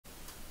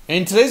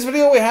In today's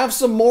video, we have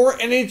some more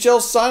NHL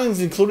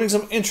signings, including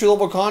some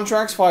entry-level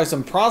contracts by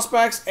some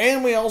prospects,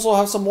 and we also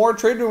have some more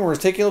trade rumors,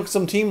 taking a look at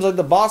some teams like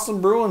the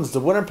Boston Bruins, the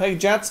Winnipeg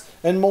Jets,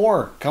 and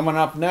more coming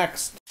up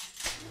next.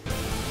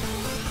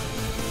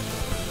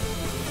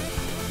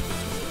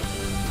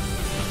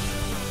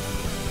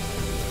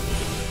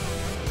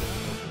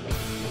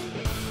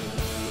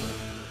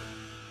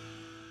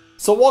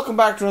 So welcome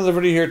back to another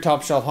video here at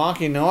Top Shelf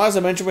Hockey. Now, as I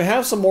mentioned, we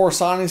have some more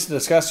signings to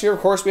discuss here. Of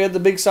course, we had the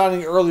big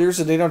signing earlier,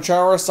 Zdeno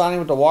Chara signing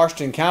with the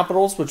Washington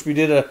Capitals, which we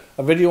did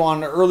a video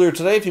on earlier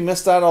today. If you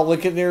missed that, I'll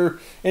link it here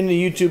in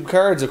the YouTube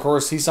cards. Of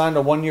course, he signed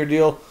a one-year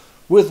deal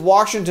with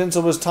Washington,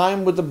 so his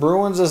time with the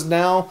Bruins is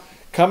now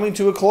coming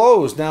to a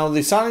close. Now,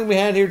 the signing we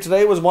had here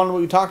today was one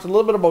we talked a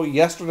little bit about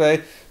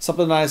yesterday,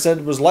 something that I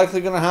said was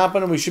likely going to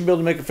happen, and we should be able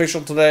to make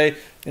official today,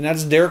 and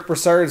that's Derick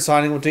Brassard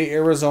signing with the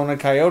Arizona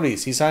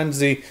Coyotes. He signs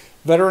the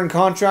veteran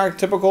contract,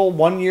 typical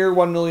one-year,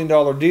 $1 million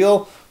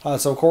deal.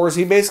 So, of course,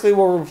 he basically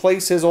will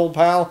replace his old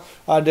pal,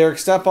 Derek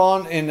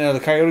Stepan, in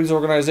the Coyotes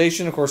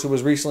organization, of course, who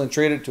was recently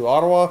traded to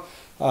Ottawa.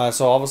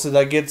 So, obviously,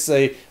 that gets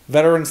a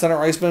veteran center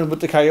iceman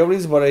with the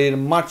Coyotes, but at a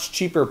much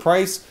cheaper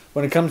price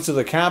when it comes to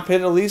the cap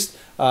hit, at least,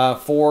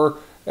 for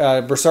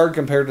Brassard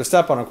compared to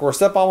Stepan. Of course,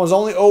 Stepan was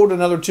only owed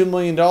another $2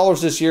 million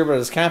this year, but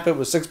his cap hit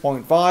was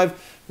 6.5.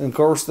 And, of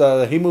course,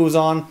 he moves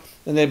on,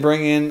 and they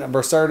bring in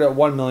Brassard at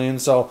 $1 million.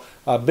 So,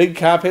 big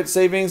cap hit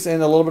savings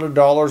and a little bit of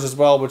dollars as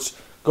well, which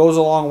goes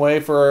a long way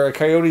for a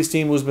Coyotes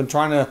team who's been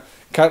trying to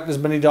cut as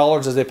many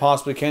dollars as they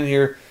possibly can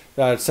here,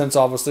 since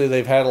obviously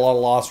they've had a lot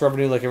of lost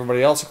revenue like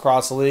everybody else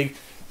across the league.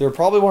 They're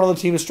probably one of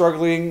the teams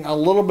struggling a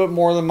little bit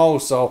more than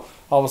most, so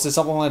obviously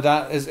something like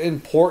that is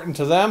important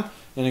to them,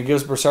 and it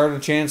gives Brassard a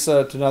chance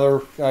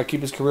to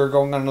keep his career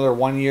going on another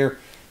one-year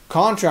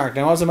contract.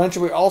 Now, as I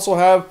mentioned, we also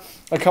have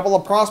a couple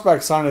of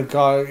prospects signing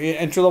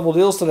entry-level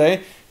deals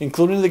today,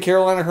 including the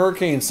Carolina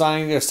Hurricanes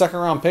signing a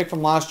second-round pick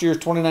from last year's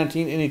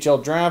 2019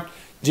 NHL Draft.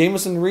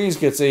 Jamison Reeves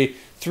gets a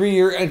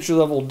 3-year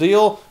entry-level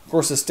deal. Of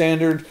course, a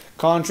standard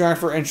contract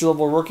for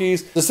entry-level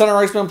rookies. The center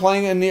iceman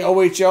playing in the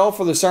OHL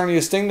for the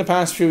Sarnia Sting the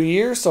past few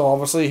years, so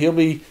obviously he'll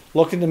be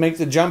looking to make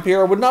the jump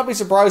here. I would not be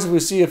surprised if we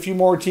see a few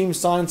more teams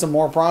sign some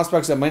more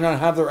prospects that might not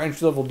have their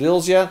entry-level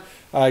deals yet,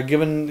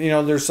 given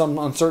there's some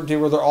uncertainty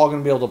where they're all going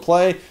to be able to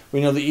play.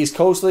 We know the East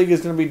Coast League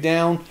is going to be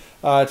down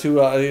to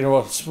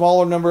a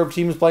smaller number of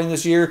teams playing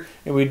this year,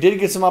 and we did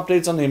get some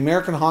updates on the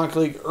American Hockey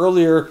League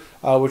earlier,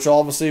 which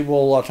obviously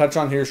we'll touch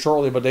on here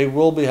shortly, but they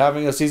will be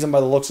having a season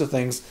by the looks of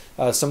things,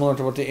 similar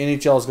to what the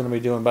NHL is going to be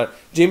doing. But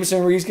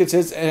Jamison Reeves gets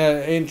his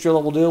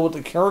entry-level deal with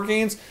the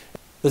Hurricanes.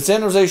 The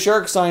San Jose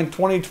Sharks signed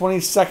 2020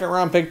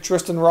 second-round pick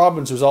Tristan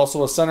Robbins, who's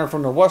also a center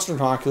from the Western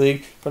Hockey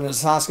League, from the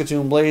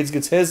Saskatoon Blades,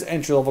 gets his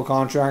entry-level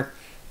contract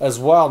as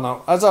well.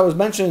 Now, as I was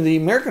mentioning, the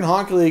American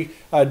Hockey League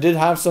did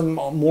have some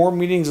more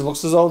meetings. It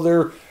looks as though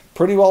they're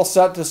pretty well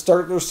set to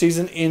start their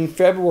season in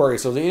February.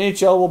 So the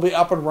NHL will be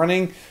up and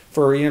running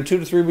for 2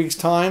 to 3 weeks'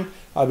 time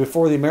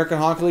before the American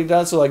Hockey League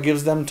does. So that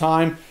gives them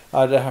time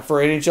for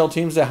NHL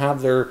teams to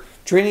have their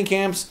training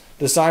camps,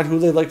 decide who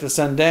they'd like to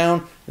send down,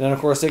 and then of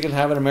course they can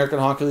have an American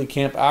Hockey League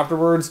camp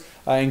afterwards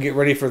and get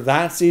ready for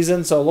that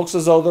season. So it looks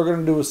as though they're going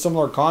to do a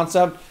similar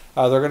concept.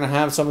 They're going to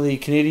have some of the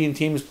Canadian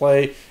teams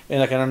play in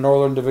like a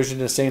Northern Division,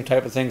 the same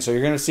type of thing. So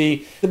you're going to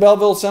see the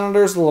Belleville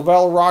Senators, the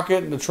Laval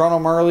Rocket, the Toronto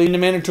Marlies, and the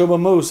Manitoba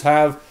Moose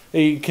have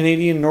a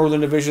Canadian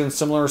Northern Division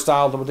similar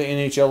style to what the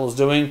NHL is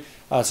doing.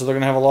 So they're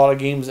going to have a lot of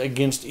games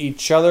against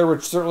each other,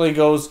 which certainly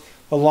goes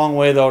a long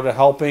way, though, to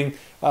helping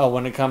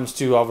when it comes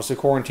to, obviously,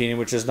 quarantining,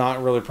 which is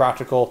not really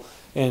practical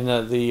in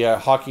the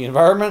hockey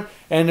environment.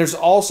 And there's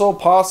also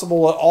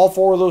possible that all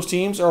 4 of those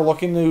teams are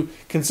looking to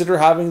consider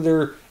having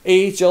their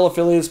AHL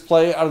affiliates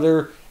play out of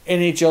their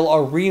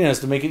NHL arenas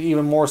to make it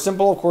even more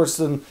simple. Of course,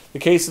 in the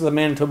case of the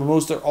Manitoba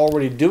Moose, they're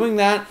already doing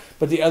that,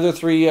 but the other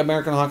 3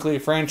 American Hockey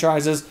League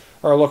franchises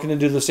are looking to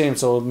do the same.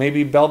 So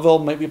maybe Belleville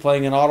might be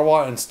playing in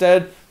Ottawa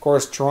instead. Of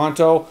course,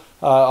 Toronto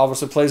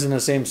obviously plays in the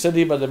same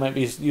city, but they might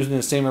be using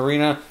the same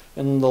arena,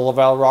 and the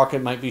Laval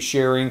Rocket might be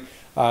sharing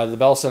the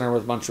Bell Center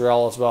with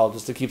Montreal as well,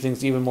 just to keep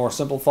things even more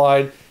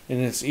simplified,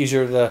 and it's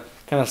easier to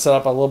kind of set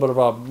up a little bit of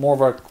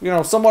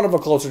a somewhat of a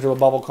closer to a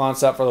bubble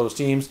concept for those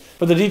teams.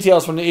 But the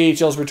details from the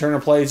AHL's return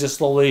to play is just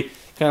slowly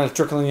kind of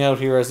trickling out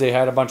here as they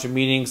had a bunch of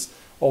meetings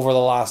over the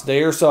last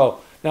day or so.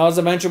 Now, as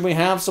I mentioned, we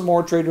have some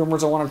more trade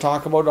rumors I want to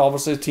talk about.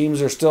 Obviously,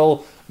 teams are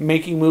still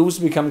making moves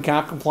to become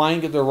cap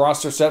compliant, get their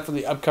roster set for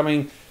the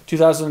upcoming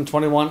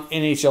 2021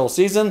 NHL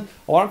season.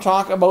 I want to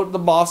talk about the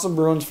Boston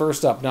Bruins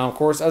first up. Now, of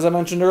course, as I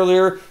mentioned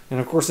earlier, and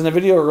of course in the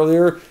video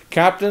earlier,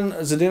 Captain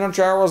Zdeno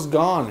Chara is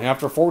gone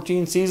after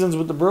 14 seasons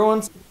with the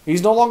Bruins.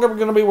 He's no longer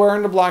going to be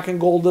wearing the black and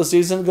gold this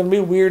season. It's going to be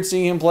weird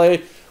seeing him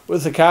play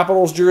with the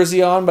Capitals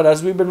jersey on, but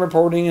as we've been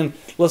reporting and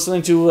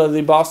listening to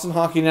the Boston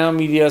Hockey Now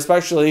media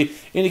especially,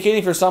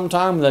 indicating for some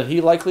time that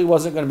he likely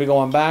wasn't going to be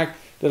going back,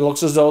 that it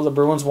looks as though the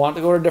Bruins want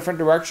to go in a different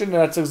direction, and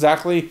that's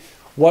exactly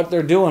what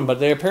they're doing. But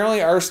they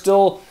apparently are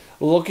still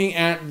looking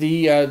at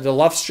the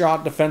left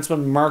shot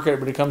defenseman market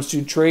when it comes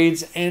to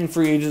trades and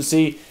free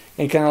agency,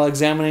 and kind of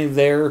examining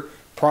their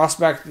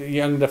prospect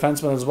young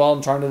defenseman as well,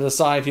 and trying to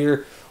decide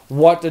here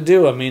what to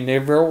do. I mean, they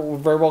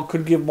very well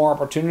could give more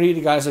opportunity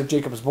to guys like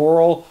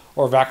Jacobs-Borrell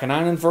or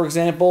Vakanainen, for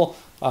example.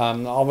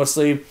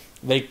 Obviously,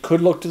 they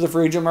could look to the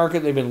free agent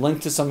market. They've been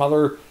linked to some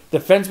other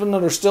defensemen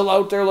that are still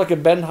out there, like a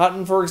Ben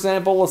Hutton, for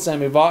example, a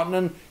Sami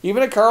Vatanen,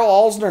 even a Karl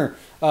Alzner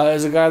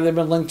is a guy they've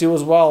been linked to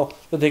as well,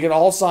 that they could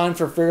all sign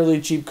for fairly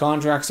cheap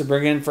contracts to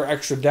bring in for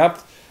extra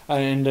depth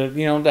and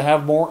to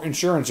have more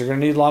insurance. You're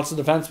going to need lots of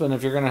defensemen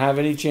if you're going to have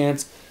any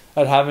chance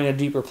at having a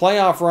deeper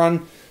playoff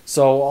run.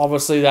 So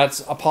obviously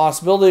that's a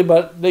possibility,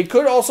 but they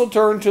could also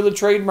turn to the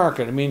trade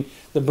market. I mean,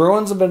 the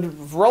Bruins have been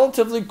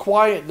relatively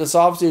quiet this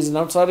offseason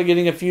outside of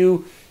getting a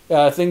few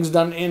things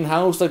done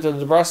in-house, like the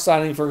DeBrusk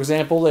signing, for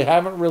example. They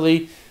haven't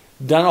really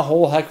done a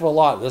whole heck of a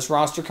lot. This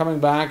roster coming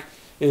back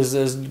is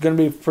going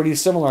to be pretty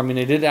similar. I mean,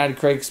 they did add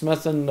Craig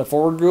Smith in the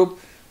forward group,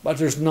 but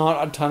there's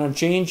not a ton of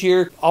change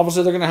here.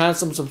 Obviously, they're going to have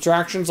some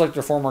subtractions, like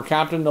their former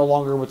captain no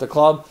longer with the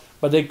club,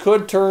 but they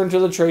could turn to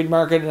the trade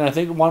market, and I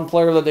think one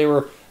player that they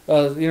were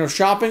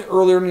shopping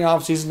earlier in the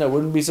offseason that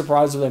wouldn't be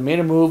surprised if they made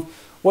a move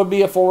would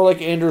be a forward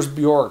like Anders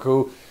Bjork,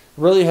 who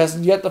really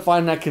hasn't yet to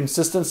find that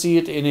consistency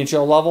at the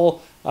NHL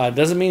level.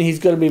 Doesn't mean he's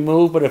going to be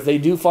moved, but if they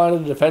do find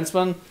a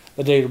defenseman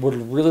that they would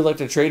really like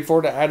to trade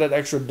for to add that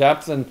extra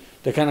depth and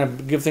to kind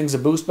of give things a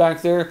boost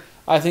back there,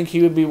 I think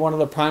he would be one of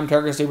the prime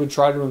targets they would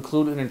try to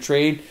include in a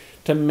trade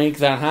to make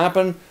that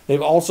happen.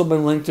 They've also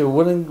been linked to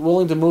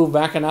willing to move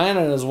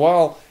Vakanainen as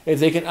well if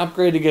they can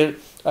upgrade to get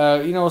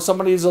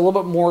somebody who's a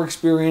little bit more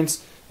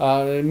experienced,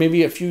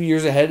 maybe a few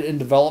years ahead in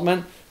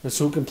development,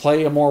 so who can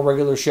play a more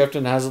regular shift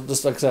and has,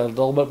 just like I said, a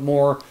little bit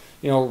more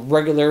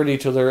regularity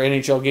to their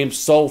NHL games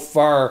so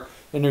far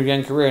in their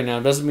young career. Now,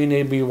 it doesn't mean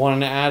they'd be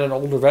wanting to add an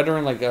older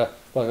veteran like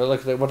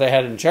what they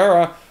had in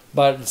Chara,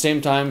 but at the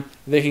same time,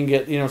 they can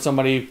get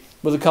somebody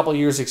with a couple of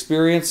years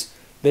experience.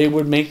 They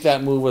would make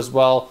that move as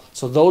well.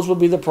 So those would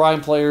be the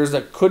prime players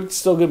that could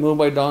still get moved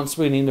by Don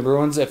Sweeney and the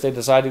Bruins if they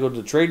decide to go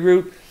the trade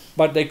route,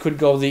 but they could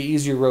go the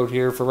easier route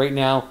here for right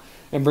now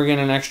and bring in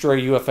an extra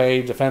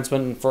UFA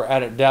defenseman for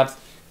added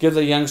depth, give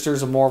the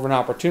youngsters more of an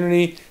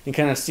opportunity and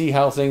kind of see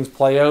how things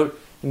play out.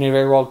 And they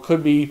very well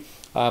could be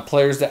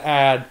players to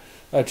add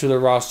to their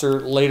roster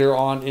later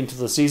on into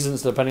the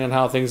seasons, depending on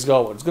how things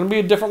go. It's going to be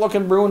a different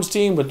looking Bruins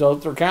team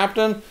without their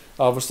captain.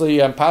 Obviously,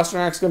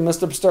 Pasternak's going to miss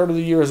the start of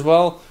the year as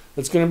well.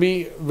 It's going to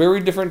be a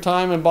very different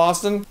time in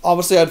Boston.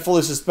 Obviously, I'd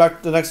fully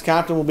suspect the next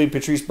captain will be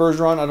Patrice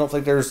Bergeron. I don't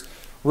think there's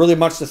really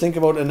much to think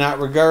about in that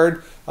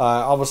regard.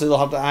 Obviously, they'll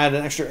have to add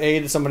an extra A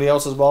to somebody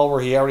else as well,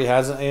 where he already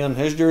has an A on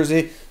his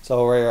jersey.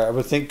 So I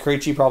would think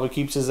Krejci probably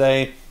keeps his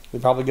A.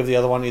 We'd probably give the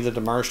other one either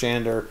to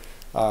Marchand or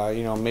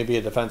maybe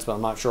a defenseman.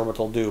 I'm not sure what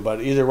they'll do.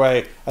 But either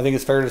way, I think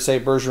it's fair to say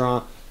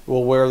Bergeron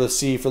will wear the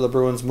C for the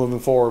Bruins moving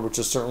forward, which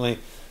is certainly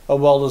a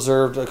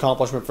well-deserved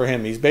accomplishment for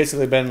him. He's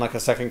basically been like a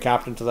second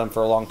captain to them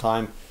for a long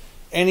time.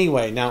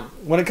 Anyway, now,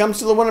 when it comes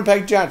to the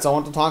Winnipeg Jets, I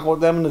want to talk about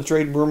them in the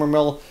trade rumor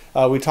mill.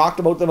 We talked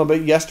about them a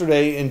bit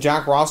yesterday in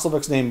Jack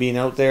Roslovic's name being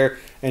out there.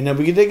 And then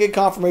we did get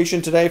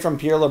confirmation today from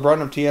Pierre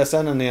LeBrun of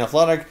TSN and The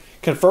Athletic,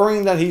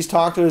 confirming that he's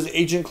talked to his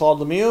agent, Claude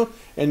Lemieux,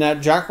 and that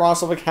Jack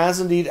Roslovic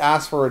has indeed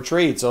asked for a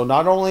trade. So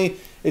not only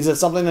is it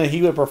something that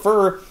he would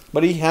prefer,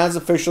 but he has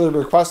officially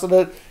requested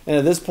it. And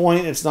at this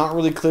point, it's not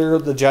really clear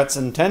the Jets'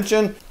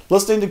 intention.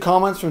 Listening to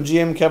comments from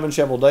GM Kevin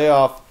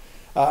Cheveldayoff,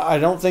 I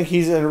don't think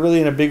he's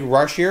really in a big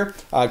rush here.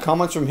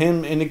 Comments from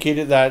him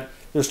indicated that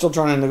they're still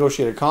trying to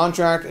negotiate a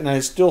contract, and I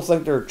still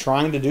think they're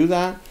trying to do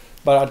that.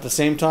 But at the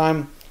same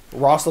time,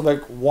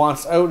 Roslovic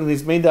wants out, and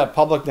he's made that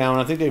public now,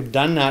 and I think they've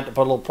done that to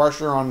put a little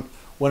pressure on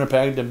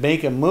Winnipeg to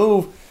make a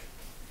move.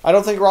 I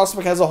don't think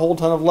Roslovic has a whole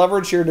ton of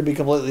leverage here, to be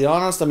completely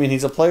honest. I mean,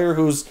 he's a player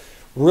who's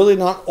really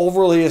not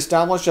overly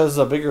established as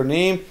a bigger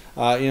name.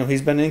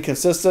 He's been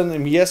inconsistent,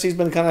 and yes, he's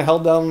been kind of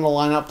held down in the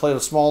lineup, played a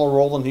smaller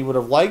role than he would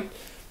have liked.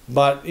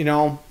 But,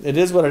 it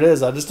is what it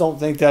is. I just don't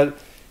think that,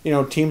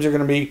 teams are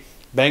going to be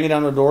banging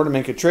down the door to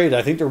make a trade.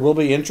 I think there will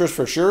be interest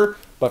for sure.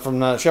 But from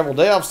the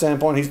Cheveldayoff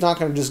standpoint, he's not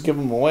going to just give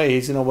them away.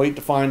 He's going to wait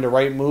to find the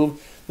right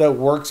move that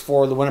works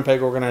for the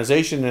Winnipeg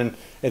organization. And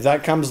if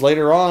that comes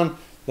later on,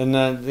 then,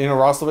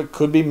 Roslovic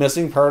could be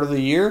missing part of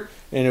the year.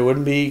 And it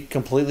wouldn't be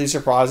completely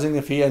surprising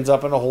if he ends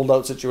up in a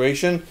holdout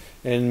situation.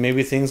 And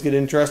maybe things get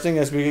interesting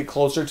as we get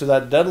closer to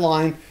that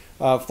deadline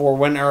for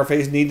when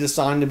RFAs need to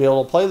sign to be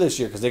able to play this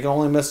year, because they can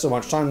only miss so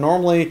much time.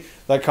 Normally,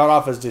 that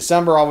cutoff is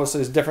December.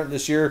 Obviously, it's different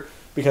this year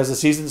because the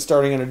season's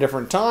starting at a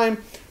different time.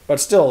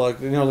 But still,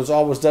 there's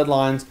always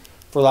deadlines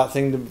for that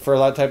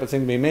type of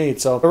thing to be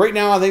made. So, but right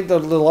now, I think the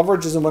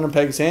leverage is in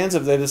Winnipeg's hands.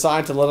 If they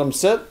decide to let them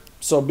sit,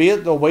 so be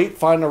it. They'll wait,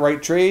 find the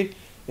right trade,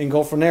 and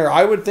go from there.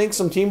 I would think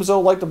some teams,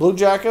 though, like the Blue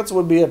Jackets,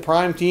 would be a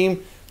prime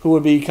team who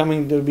would be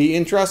coming to be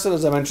interested,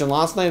 as I mentioned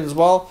last night as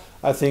well.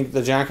 I think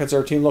the Jackets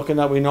are a team looking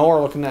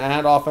to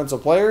add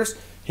offensive players.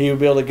 He would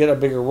be able to get a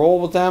bigger role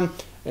with them,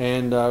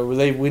 and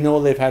we know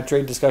they've had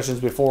trade discussions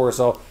before.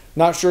 So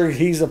not sure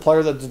he's the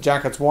player that the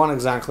Jackets want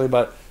exactly,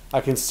 but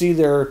I can see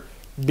there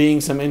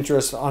being some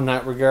interest on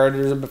that regard.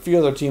 There's a few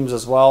other teams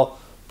as well,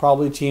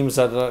 probably teams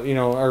that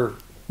are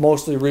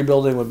mostly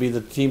rebuilding would be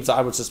the teams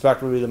I would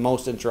suspect would be the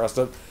most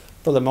interested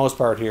for the most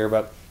part here.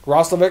 But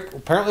Roslovic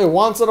apparently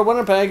wants it at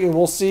Winnipeg, and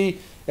we'll see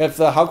if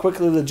how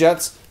quickly the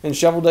Jets and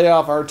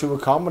Cheveldayoff are to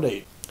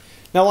accommodate.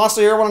 Now,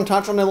 lastly here, I want to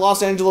touch on the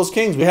Los Angeles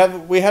Kings.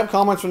 We have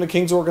comments from the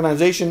Kings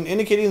organization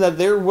indicating that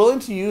they're willing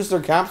to use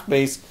their cap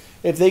space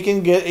if they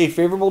can get a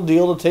favorable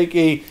deal to take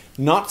a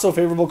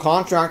not-so-favorable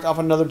contract off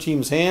another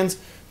team's hands.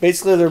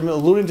 Basically, they're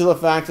alluding to the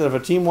fact that if a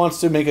team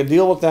wants to make a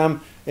deal with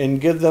them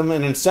and give them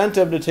an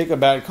incentive to take a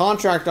bad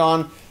contract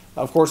on,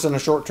 of course, on a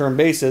short-term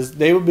basis,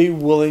 they would be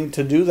willing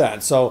to do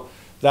that. So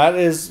that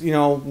is,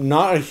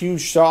 not a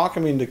huge shock. I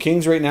mean, the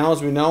Kings right now,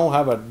 as we know,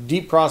 have a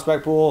deep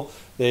prospect pool.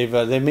 They've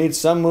made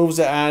some moves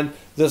to add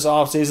this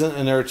offseason,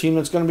 and they're a team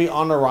that's going to be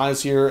on the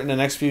rise here in the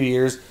next few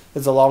years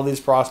as a lot of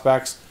these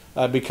prospects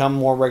become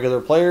more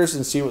regular players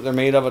and see what they're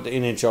made of at the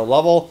NHL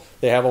level.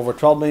 They have over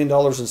 $12 million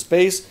in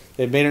space.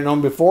 They've made it known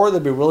before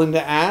they'd be willing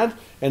to add,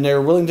 and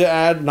they're willing to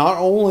add not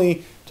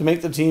only to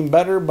make the team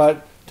better,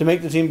 but to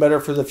make the team better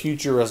for the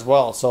future as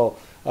well. So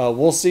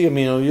we'll see. I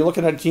mean, you're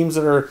looking at teams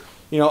that are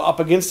up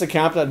against the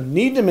cap that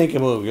need to make a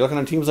move. You're looking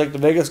at teams like the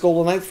Vegas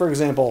Golden Knights, for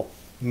example.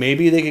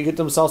 Maybe they could get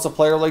themselves a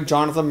player like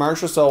Jonathan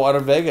Marchessault out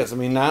of Vegas. I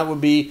mean, that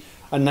would be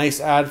a nice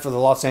add for the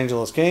Los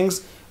Angeles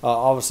Kings.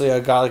 Obviously, a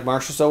guy like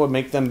Marchessault would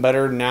make them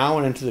better now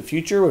and into the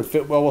future, would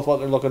fit well with what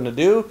they're looking to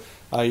do.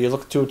 You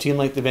look to a team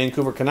like the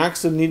Vancouver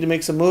Canucks that need to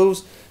make some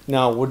moves.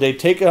 Now, would they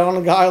take it on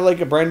a guy like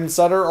a Brandon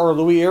Sutter or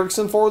Louis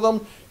Eriksson for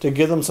them to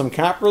give them some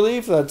cap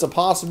relief? That's a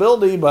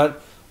possibility, but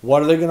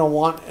what are they going to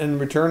want in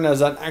return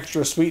as an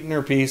extra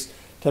sweetener piece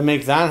to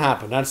make that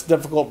happen? That's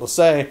difficult to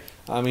say.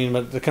 I mean,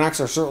 but the Canucks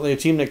are certainly a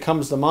team that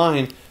comes to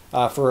mind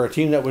for a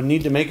team that would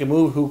need to make a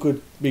move who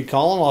could be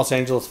calling Los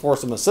Angeles for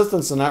some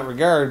assistance in that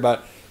regard,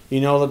 but you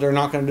know that they're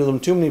not going to do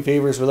them too many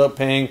favors without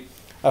paying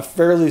a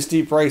fairly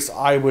steep price,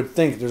 I would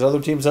think. There's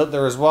other teams out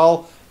there as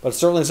well, but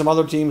certainly some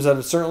other teams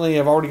that certainly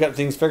have already got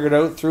things figured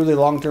out through the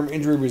long-term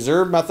injury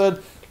reserve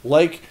method,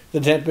 like the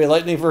Tampa Bay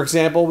Lightning, for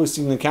example. We've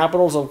seen the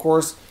Capitals, of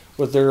course,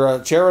 with their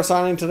Chara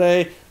signing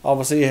today.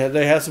 Obviously,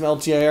 they had some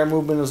LTIR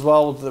movement as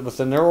well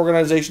within their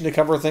organization to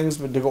cover things,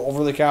 but to go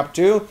over the cap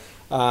too.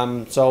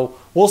 So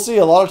we'll see.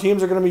 A lot of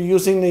teams are going to be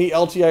using the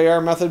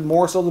LTIR method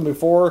more so than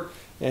before.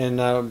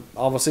 And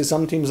obviously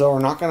some teams, though, are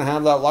not going to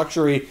have that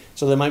luxury,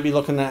 so they might be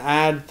looking to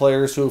add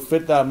players who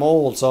fit that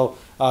mold. So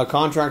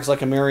contracts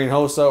like a Marian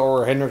Hossa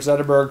or Henrik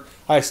Zetterberg,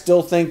 I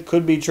still think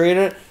could be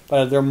traded,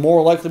 but they're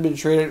more likely to be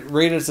traded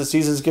right as the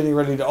season's getting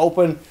ready to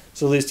open,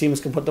 so these teams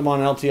can put them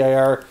on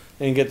LTIR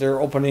and get their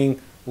opening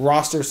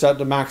roster set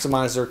to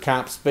maximize their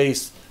cap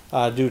space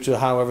due to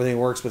how everything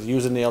works with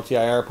using the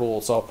LTIR pool.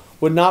 So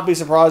would not be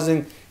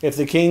surprising if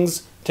the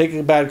Kings take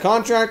a bad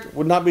contract.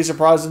 Would not be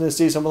surprising to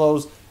see some of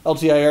those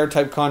LTIR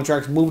type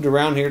contracts moved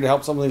around here to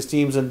help some of these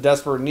teams in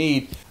desperate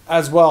need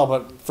as well.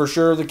 But for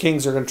sure, the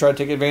Kings are going to try to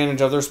take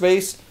advantage of their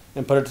space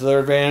and put it to their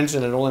advantage,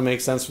 and it only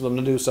makes sense for them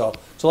to do so.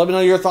 So let me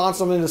know your thoughts,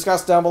 something to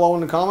discuss down below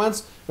in the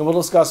comments, and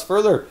we'll discuss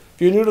further.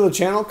 If you're new to the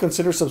channel,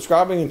 consider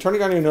subscribing and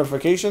turning on your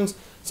notifications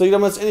so you don't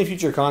miss any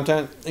future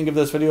content, and give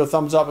this video a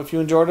thumbs up if you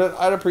enjoyed it.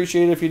 I'd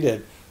appreciate it if you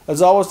did.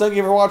 As always, thank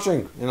you for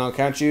watching, and I'll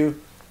catch you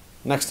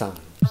next time.